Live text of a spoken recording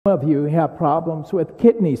Some of you have problems with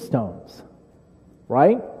kidney stones,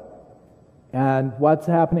 right? And what's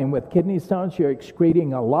happening with kidney stones? You're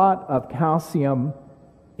excreting a lot of calcium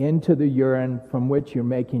into the urine from which you're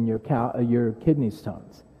making your kidney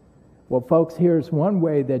stones. Well, folks, here's one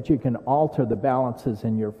way that you can alter the balances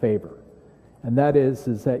in your favor. And that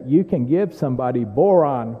is that you can give somebody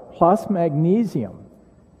boron plus magnesium,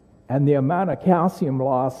 and the amount of calcium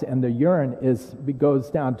loss in the urine goes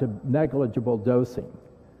down to negligible dosing.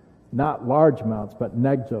 Not large amounts, but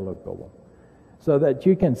negligible. So that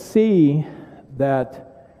you can see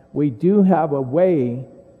that we do have a way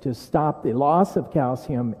to stop the loss of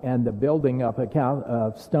calcium and the building up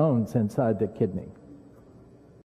of stones inside the kidney.